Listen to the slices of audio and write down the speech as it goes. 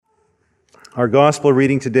Our gospel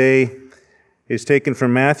reading today is taken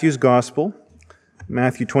from Matthew's gospel,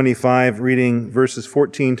 Matthew 25, reading verses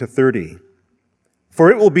 14 to 30.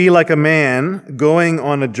 For it will be like a man going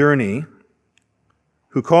on a journey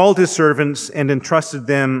who called his servants and entrusted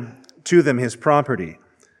to them his property.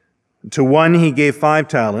 To one he gave 5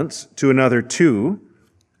 talents, to another 2,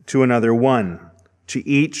 to another 1, to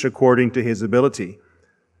each according to his ability.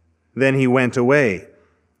 Then he went away.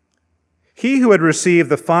 He who had received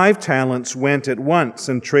the 5 talents went at once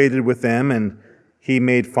and traded with them, and he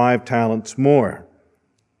made 5 talents more.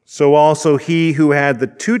 So also he who had the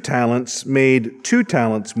 2 talents made 2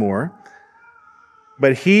 talents more.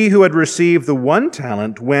 But he who had received the 1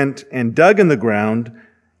 talent went and dug in the ground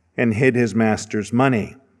and hid his master's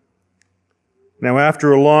money. Now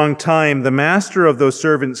after a long time, the master of those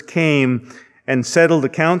servants came and settled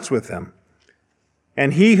accounts with them.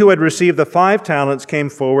 And he who had received the 5 talents came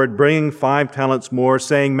forward, bringing 5 talents more,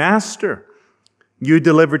 saying, Master, you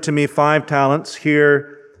delivered to me 5 talents.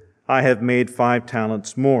 Here I have made 5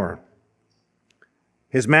 talents more.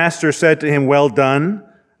 His master said to him, Well done,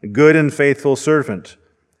 good and faithful servant.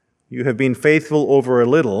 You have been faithful over a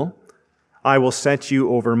little. I will set you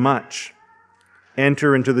over much.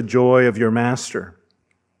 Enter into the joy of your master.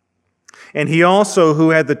 And he also,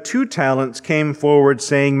 who had the 2 talents, came forward,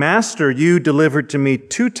 saying, Master, you delivered to me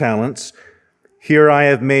 2 talents. Here I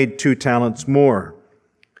have made 2 talents more.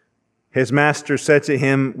 His master said to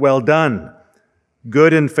him, Well done,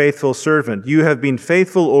 good and faithful servant. You have been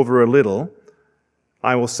faithful over a little.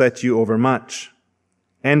 I will set you over much.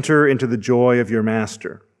 Enter into the joy of your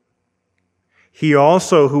master. He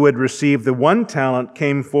also, who had received the 1 talent,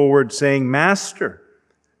 came forward, saying, Master,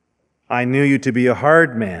 I knew you to be a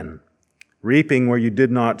hard man, reaping where you did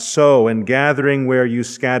not sow, and gathering where you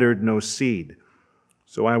scattered no seed.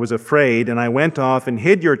 So I was afraid, and I went off and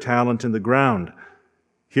hid your talent in the ground.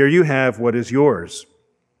 Here you have what is yours.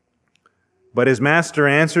 But his master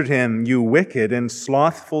answered him, You wicked and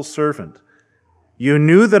slothful servant. You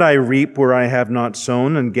knew that I reap where I have not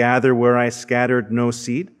sown, and gather where I scattered no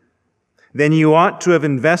seed. Then you ought to have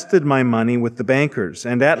invested my money with the bankers,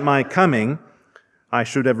 and at my coming I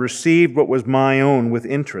should have received what was my own with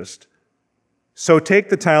interest. So take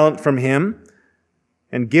the talent from him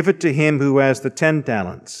and give it to him who has the 10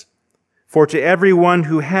 talents. For to everyone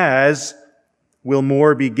who has will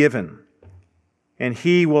more be given, and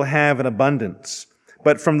he will have an abundance.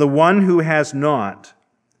 But from the one who has not,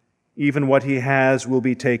 even what he has will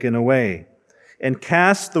be taken away. And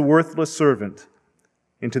cast the worthless servant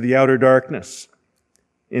into the outer darkness.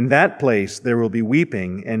 In that place there will be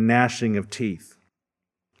weeping and gnashing of teeth.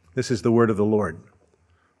 This is the word of the Lord.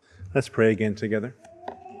 Let's pray again together.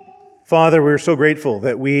 Father, we're so grateful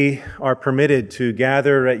that we are permitted to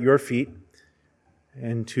gather at your feet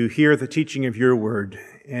and to hear the teaching of your word.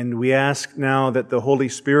 And we ask now that the Holy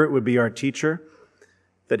Spirit would be our teacher,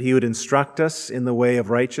 that he would instruct us in the way of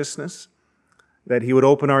righteousness, that he would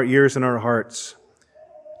open our ears and our hearts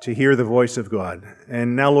to hear the voice of God.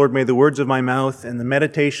 And now, Lord, may the words of my mouth and the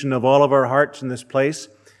meditation of all of our hearts in this place,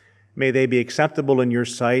 may they be acceptable in your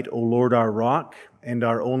sight, O Lord, our rock and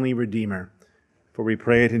our only Redeemer. For we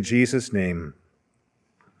pray it in Jesus' name.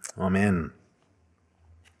 Amen.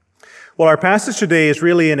 Well, our passage today is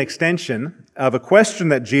really an extension of a question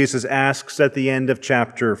that Jesus asks at the end of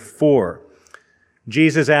chapter 4.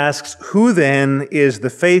 Jesus asks, Who then is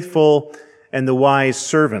the faithful and the wise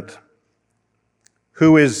servant?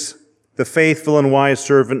 Who is the faithful and wise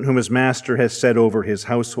servant whom his master has set over his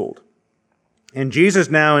household? And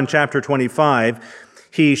Jesus now in chapter 25,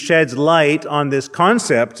 he sheds light on this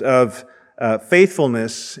concept of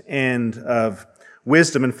faithfulness and of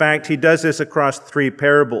wisdom. In fact, he does this across 3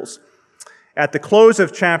 parables. At the close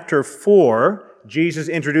of chapter 4, Jesus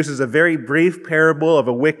introduces a very brief parable of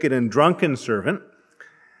a wicked and drunken servant.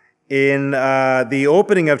 In the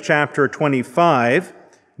opening of chapter 25,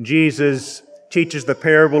 Jesus teaches the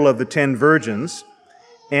parable of the 10 virgins.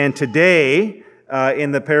 And today,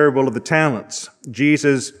 in the parable of the talents,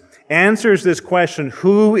 Jesus answers this question,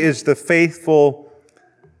 who is the faithful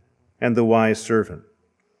and the wise servant?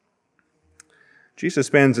 Jesus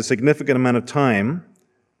spends a significant amount of time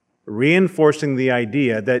reinforcing the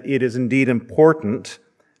idea that it is indeed important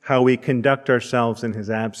how we conduct ourselves in his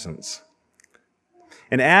absence.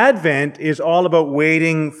 And Advent is all about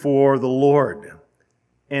waiting for the Lord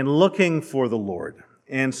and looking for the Lord.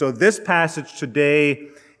 And so this passage today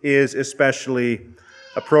is especially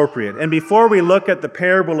appropriate. And before we look at the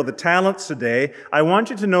parable of the talents today, I want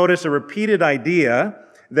you to notice a repeated idea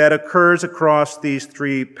that occurs across these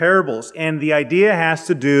 3 parables. And the idea has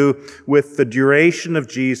to do with the duration of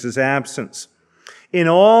Jesus' absence. In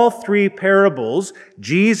all 3 parables,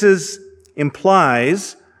 Jesus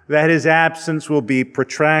implies that his absence will be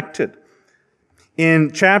protracted.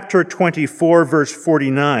 In chapter 24, verse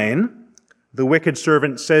 49, the wicked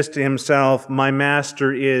servant says to himself, "My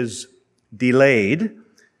master is delayed."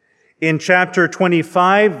 In chapter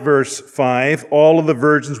 25, verse 5, all of the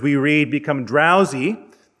virgins we read become drowsy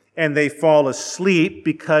and they fall asleep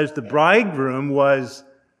because the bridegroom was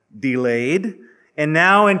delayed. And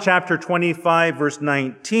now in chapter 25, verse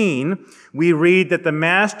 19, we read that the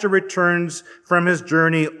master returns from his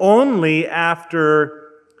journey only after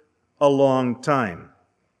a long time.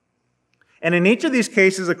 And in each of these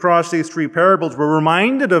cases across these three parables, we're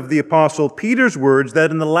reminded of the Apostle Peter's words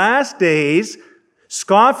that in the last days,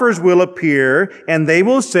 scoffers will appear and they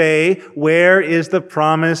will say, "Where is the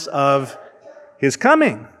promise of his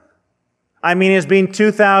coming?" I mean, it's been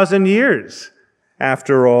 2,000 years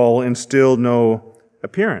after all, and still no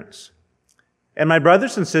appearance. And my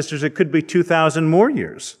brothers and sisters, it could be 2,000 more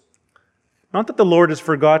years. Not that the Lord has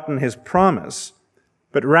forgotten his promise,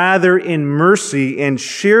 but rather in mercy and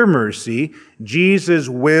sheer mercy, Jesus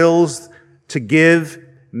wills to give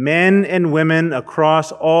men and women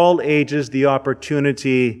across all ages the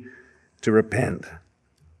opportunity to repent.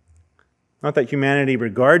 Not that humanity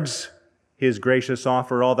regards his gracious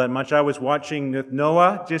offer all that much. I was watching with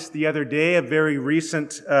Noah just the other day, a very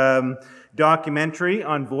recent documentary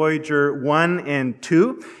on Voyager 1 and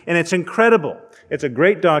 2, and it's incredible. It's a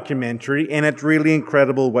great documentary, and it's really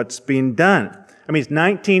incredible what's been done. I mean, it's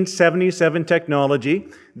 1977 technology.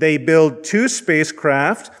 They build 2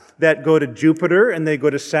 spacecraft that go to Jupiter, and they go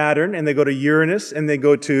to Saturn, and they go to Uranus, and they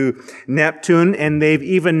go to Neptune, and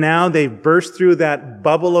they've burst through that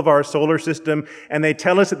bubble of our solar system, and they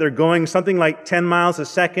tell us that they're going something like 10 miles a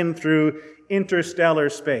second through interstellar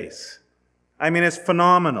space. I mean, it's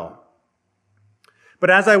phenomenal.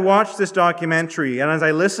 But as I watch this documentary, and as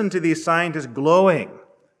I listen to these scientists glowing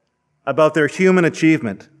about their human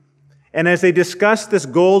achievement, and as they discuss this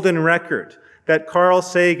golden record that Carl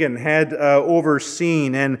Sagan had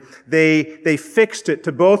overseen, and they fixed it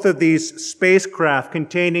to both of these spacecraft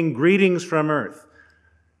containing greetings from Earth,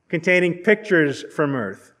 containing pictures from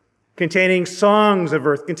Earth, containing songs of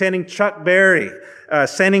Earth, containing Chuck Berry,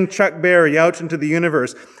 sending Chuck Berry out into the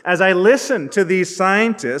universe. As I listen to these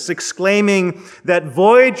scientists exclaiming that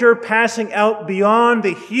Voyager passing out beyond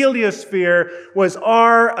the heliosphere was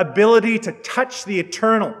our ability to touch the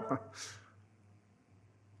eternal.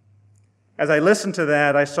 As I listened to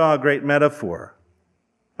that, I saw a great metaphor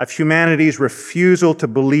of humanity's refusal to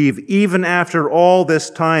believe, even after all this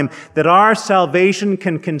time, that our salvation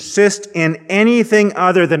can consist in anything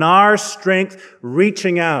other than our strength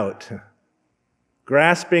reaching out,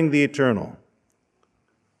 grasping the eternal,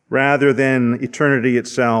 rather than eternity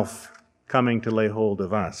itself coming to lay hold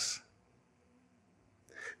of us.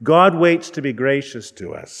 God waits to be gracious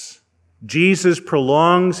to us. Jesus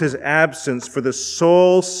prolongs his absence for the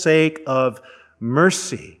sole sake of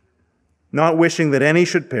mercy, not wishing that any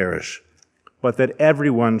should perish, but that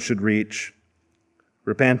everyone should reach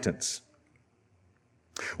repentance.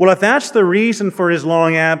 Well, if that's the reason for his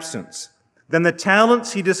long absence, then the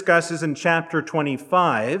talents he discusses in chapter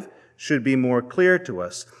 25 should be more clear to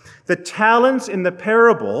us. The talents in the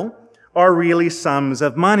parable are really sums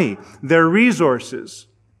of money. They're resources.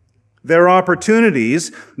 They're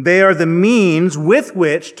opportunities. They are the means with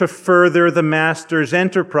which to further the master's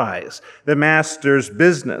enterprise, the master's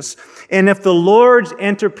business. And if the Lord's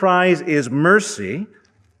enterprise is mercy,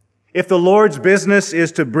 if the Lord's business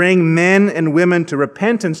is to bring men and women to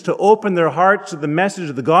repentance, to open their hearts to the message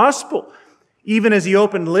of the gospel, even as he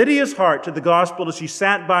opened Lydia's heart to the gospel as she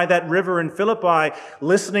sat by that river in Philippi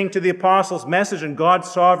listening to the apostles' message, and God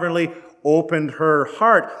sovereignly opened her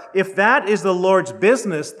heart. If that is the Lord's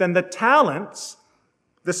business, then the talents,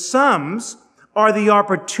 the sums, are the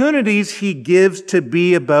opportunities he gives to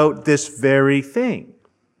be about this very thing.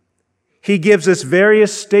 He gives us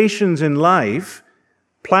various stations in life,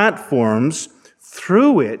 platforms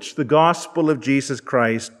through which the gospel of Jesus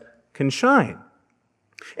Christ can shine.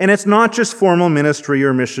 And it's not just formal ministry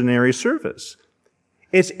or missionary service.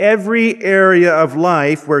 It's every area of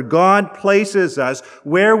life where God places us,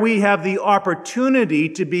 where we have the opportunity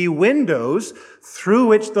to be windows through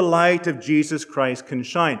which the light of Jesus Christ can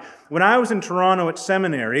shine. When I was in Toronto at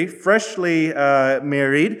seminary, freshly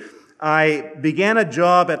married, I began a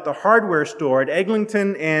job at the hardware store at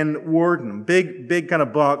Eglinton and Warden, big kind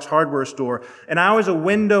of box hardware store, and I was a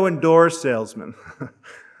window and door salesman,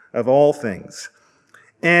 of all things.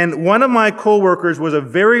 And one of my coworkers was a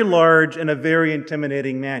very large and a very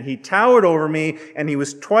intimidating man. He towered over me, and he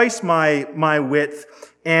was twice my width.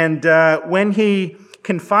 And when he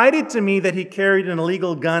confided to me that he carried an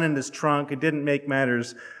illegal gun in his trunk, it didn't make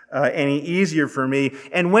matters any easier for me.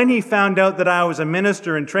 And when he found out that I was a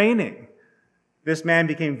minister in training, this man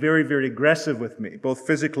became very, very aggressive with me, both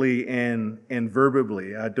physically and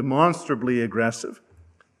verbally, demonstrably aggressive.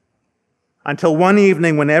 Until one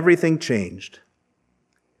evening when everything changed.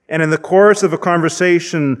 And in the course of a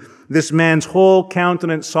conversation, this man's whole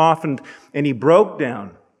countenance softened and he broke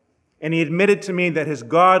down. And he admitted to me that his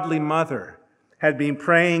godly mother had been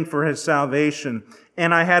praying for his salvation.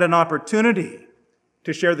 And I had an opportunity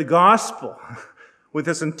to share the gospel with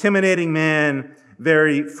this intimidating man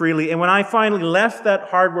very freely. And when I finally left that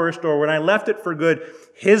hardware store, when I left it for good,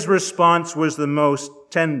 his response was the most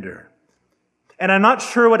tender. And I'm not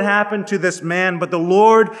sure what happened to this man, but the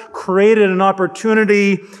Lord created an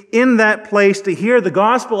opportunity in that place to hear the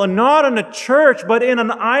gospel, and not in a church, but in an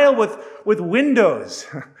aisle with windows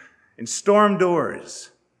and storm doors.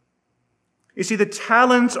 You see, the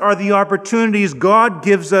talents are the opportunities God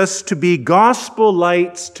gives us to be gospel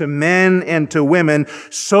lights to men and to women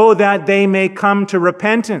so that they may come to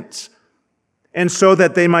repentance and so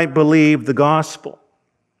that they might believe the gospel.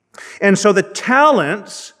 And so the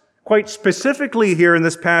talents, quite specifically here in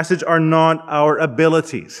this passage, are not our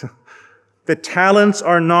abilities. The talents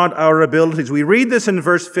are not our abilities. We read this in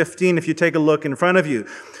verse 15 if you take a look in front of you.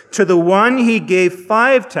 To the one he gave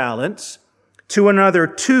 5 talents, to another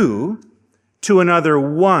 2, to another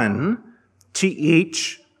 1, to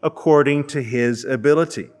each according to his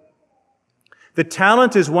ability. The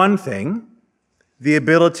talent is one thing, the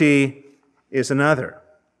ability is another.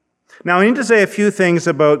 Now, I need to say a few things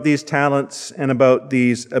about these talents and about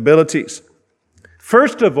these abilities.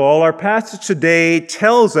 First of all, our passage today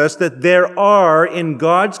tells us that there are in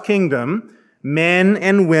God's kingdom men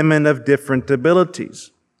and women of different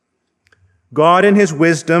abilities. God in his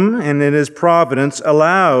wisdom and in his providence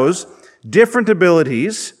allows different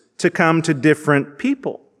abilities to come to different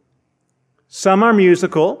people. Some are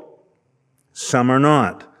musical, some are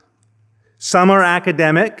not. Some are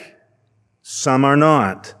academic, some are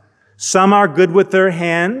not. Some are good with their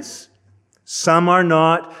hands, some are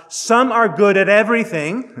not. Some are good at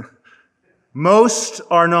everything, most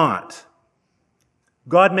are not.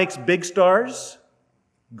 God makes big stars,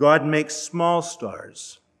 God makes small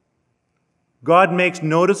stars. God makes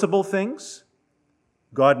noticeable things,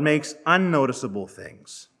 God makes unnoticeable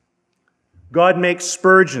things. God makes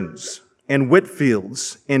Spurgeons and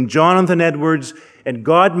Whitfields and Jonathan Edwards, and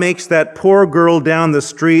God makes that poor girl down the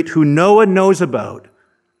street who no one knows about,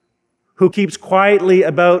 who keeps quietly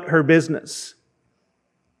about her business,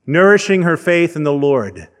 nourishing her faith in the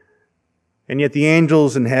Lord. And yet the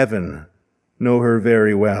angels in heaven know her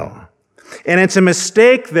very well. And it's a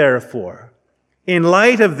mistake, therefore, in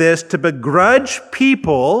light of this, to begrudge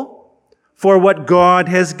people for what God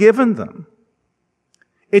has given them.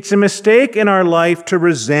 It's a mistake in our life to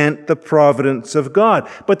resent the providence of God.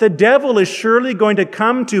 But the devil is surely going to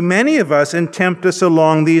come to many of us and tempt us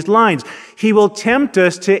along these lines. He will tempt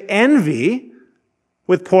us to envy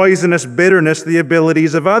with poisonous bitterness the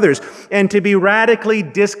abilities of others and to be radically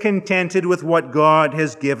discontented with what God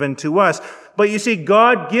has given to us. But you see,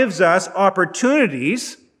 God gives us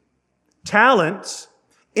opportunities, talents,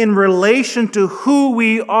 in relation to who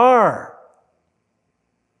we are,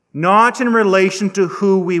 not in relation to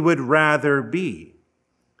who we would rather be.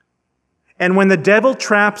 And when the devil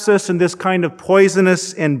traps us in this kind of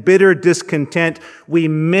poisonous and bitter discontent, we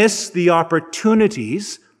miss the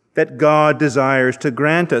opportunities that God desires to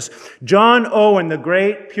grant us. John Owen, the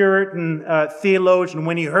great Puritan theologian,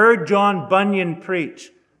 when he heard John Bunyan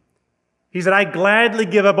preach, he said, "I gladly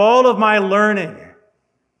give up all of my learning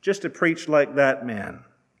just to preach like that man,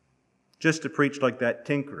 just to preach like that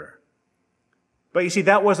tinkerer." But you see,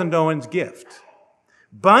 that wasn't Owen's gift.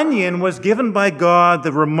 Bunyan was given by God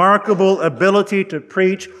the remarkable ability to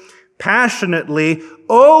preach passionately.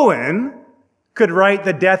 Owen could write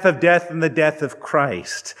the death of death and the death of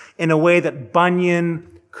Christ in a way that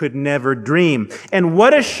Bunyan could never dream. And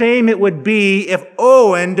what a shame it would be if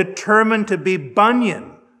Owen determined to be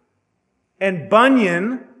Bunyan and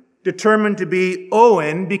Bunyan determined to be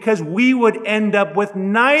Owen, because we would end up with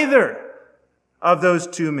neither of those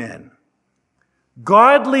two men.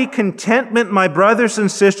 Godly contentment, my brothers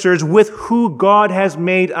and sisters, with who God has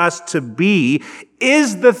made us to be,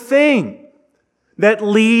 is the thing that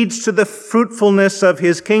leads to the fruitfulness of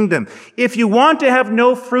his kingdom. If you want to have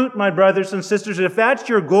no fruit, my brothers and sisters, if that's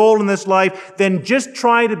your goal in this life, then just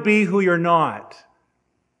try to be who you're not,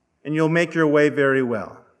 and you'll make your way very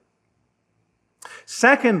well.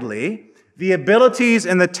 Secondly, the abilities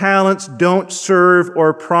and the talents don't serve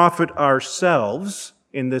or profit ourselves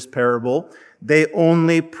in this parable. They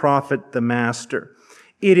only profit the master.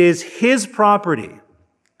 It is his property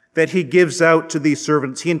that he gives out to these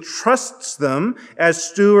servants. He entrusts them as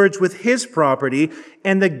stewards with his property,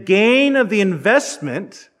 and the gain of the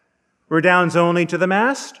investment redounds only to the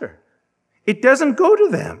master. It doesn't go to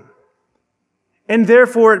them. And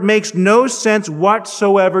therefore, it makes no sense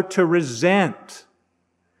whatsoever to resent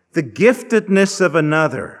the giftedness of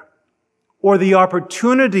another or the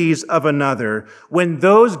opportunities of another when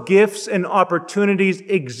those gifts and opportunities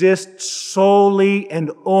exist solely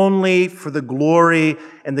and only for the glory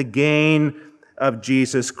and the gain of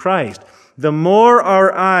Jesus Christ. The more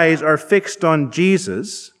our eyes are fixed on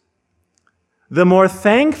Jesus, the more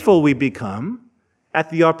thankful we become at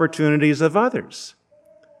the opportunities of others.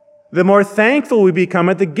 The more thankful we become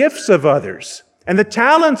at the gifts of others and the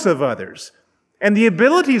talents of others and the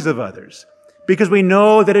abilities of others, because we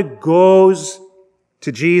know that it goes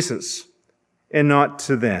to Jesus and not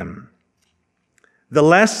to them. The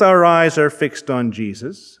less our eyes are fixed on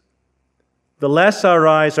Jesus, the less our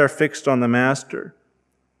eyes are fixed on the Master,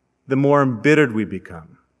 the more embittered we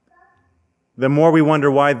become. The more we wonder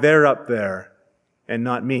why they're up there and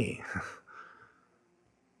not me.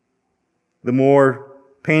 The more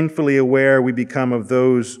painfully aware we become of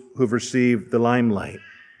those who've received the limelight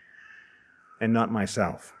and not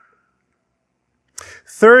myself.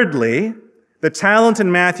 Thirdly, the talent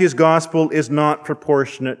in Matthew's gospel is not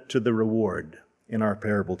proportionate to the reward in our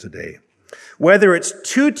parable today. Whether it's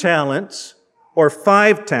 2 talents or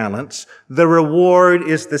 5 talents, the reward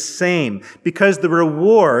is the same, because the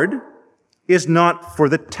reward is not for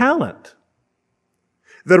the talent.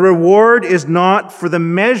 The reward is not for the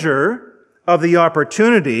measure of the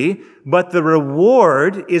opportunity, but the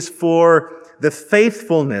reward is for the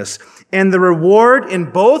faithfulness. And the reward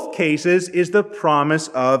in both cases is the promise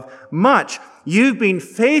of much. You've been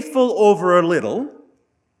faithful over a little,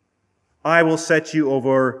 I will set you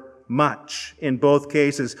over much in both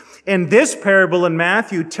cases. And this parable in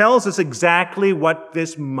Matthew tells us exactly what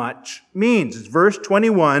this much means. It's verse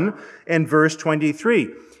 21 and verse 23.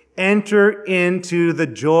 Enter into the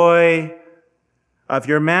joy of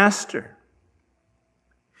your master.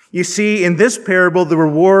 You see, in this parable, the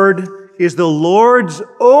reward is the Lord's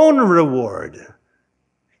own reward.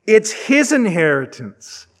 It's his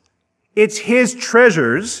inheritance. It's his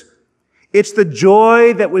treasures. It's the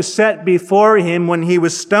joy that was set before him when he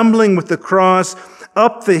was stumbling with the cross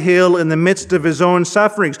up the hill in the midst of his own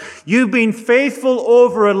sufferings. You've been faithful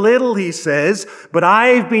over a little, he says, but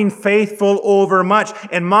I've been faithful over much.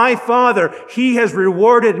 And my Father, he has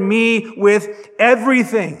rewarded me with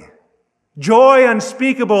everything. Joy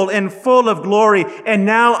unspeakable and full of glory. And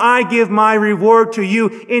now I give my reward to you.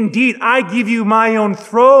 Indeed, I give you my own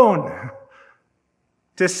throne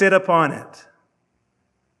to sit upon it.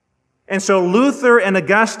 And so Luther and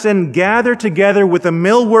Augustine gather together with a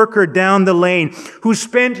mill worker down the lane who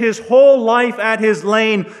spent his whole life at his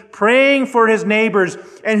lane praying for his neighbors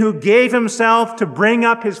and who gave himself to bring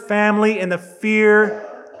up his family in the fear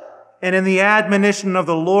and in the admonition of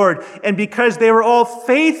the Lord. And because they were all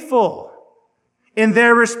faithful in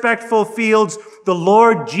their respectful fields, the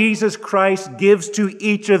Lord Jesus Christ gives to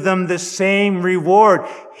each of them the same reward,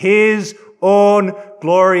 his own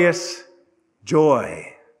glorious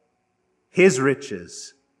joy, his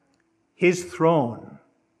riches, his throne.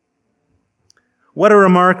 What a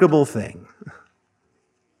remarkable thing.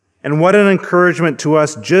 And what an encouragement to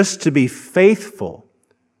us just to be faithful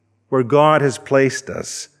where God has placed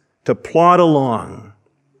us, to plod along,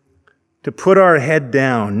 to put our head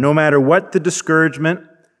down, no matter what the discouragement,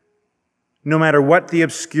 no matter what the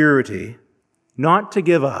obscurity, not to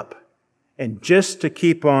give up, and just to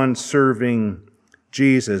keep on serving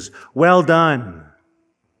Jesus. Well done,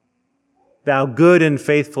 thou good and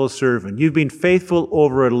faithful servant. You've been faithful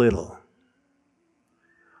over a little.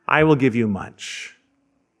 I will give you much.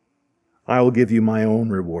 I will give you my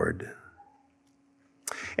own reward.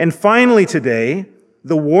 And finally today,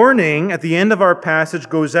 the warning at the end of our passage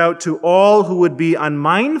goes out to all who would be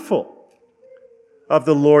unmindful of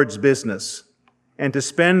the Lord's business and to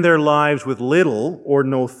spend their lives with little or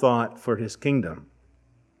no thought for his kingdom.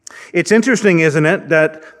 It's interesting, isn't it,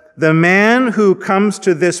 that the man who comes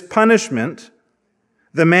to this punishment,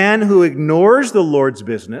 the man who ignores the Lord's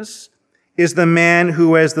business, is the man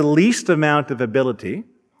who has the least amount of ability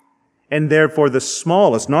and therefore the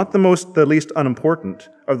smallest, not the least unimportant,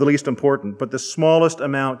 or the least important, but the smallest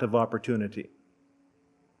amount of opportunity.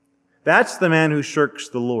 That's the man who shirks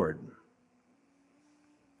the Lord.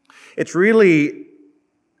 It's really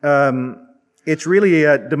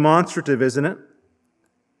demonstrative, isn't it,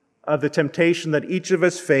 of the temptation that each of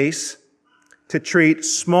us face to treat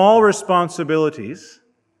small responsibilities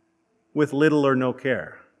with little or no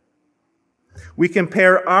care. We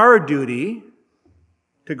compare our duty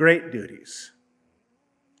to great duties.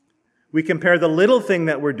 We compare the little thing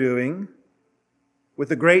that we're doing with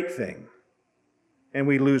the great thing, and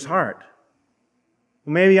we lose heart.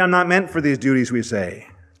 Well, maybe I'm not meant for these duties, we say.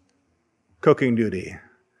 Cooking duty,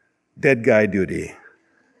 dead guy duty.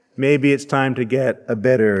 Maybe it's time to get a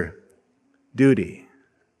better duty.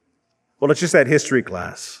 Well, it's just that history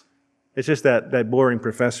class. It's just that boring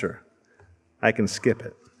professor. I can skip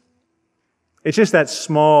it. It's just that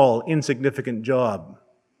small, insignificant job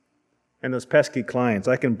and those pesky clients.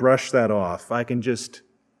 I can brush that off. I can just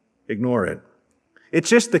ignore it. It's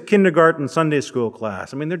just the kindergarten Sunday school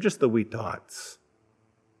class. I mean, they're just the wee tots.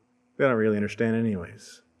 They don't really understand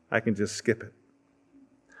anyways. I can just skip it.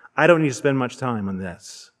 I don't need to spend much time on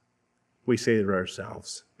this, we say to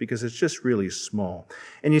ourselves, because it's just really small.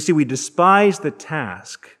 And you see, we despise the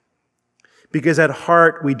task because at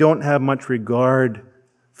heart we don't have much regard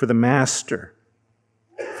for the master,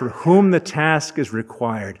 for whom the task is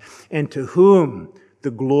required, and to whom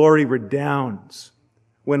the glory redounds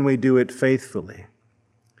when we do it faithfully.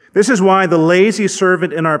 This is why the lazy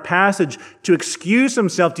servant in our passage, to excuse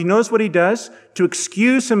himself, do you notice what he does? To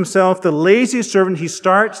excuse himself, the lazy servant, he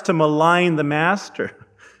starts to malign the master.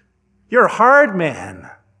 You're a hard man.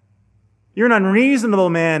 You're an unreasonable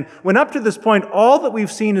man. When up to this point, all that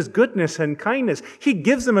we've seen is goodness and kindness. He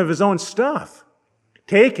gives them of his own stuff.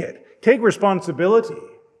 Take it. Take responsibility.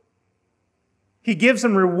 He gives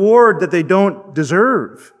them reward that they don't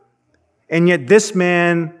deserve. And yet this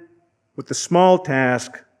man, with the small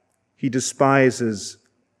task, he despises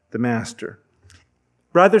the master.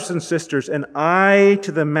 Brothers and sisters, an eye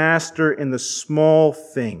to the master in the small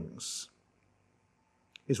things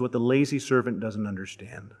is what the lazy servant doesn't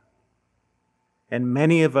understand. And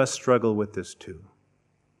many of us struggle with this too.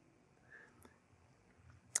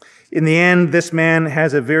 In the end, this man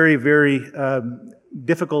has a very, very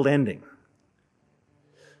difficult ending.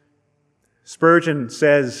 Spurgeon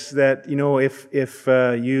says that, if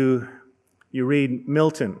you read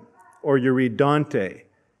Milton or you read Dante,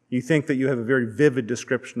 you think that you have a very vivid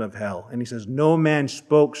description of hell. And he says, no man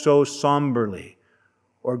spoke so somberly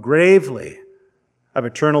or gravely of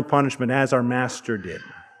eternal punishment as our Master did.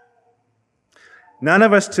 None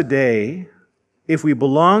of us today, if we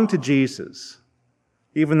belong to Jesus,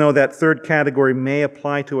 even though that third category may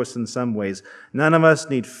apply to us in some ways, none of us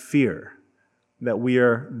need fear that we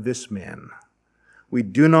are this man. We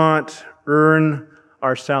do not earn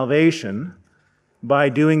our salvation by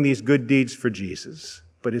doing these good deeds for Jesus,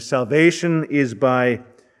 but his salvation is by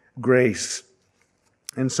grace.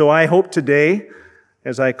 And so I hope today,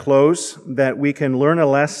 as I close, that we can learn a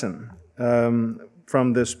lesson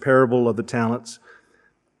from this parable of the talents,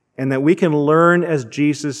 and that we can learn, as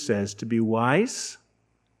Jesus says, to be wise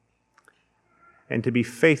and to be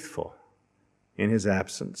faithful in his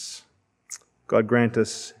absence. God grant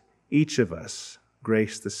us, each of us,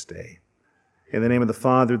 grace this day. In the name of the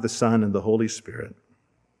Father, the Son, and the Holy Spirit.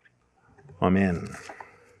 Amen.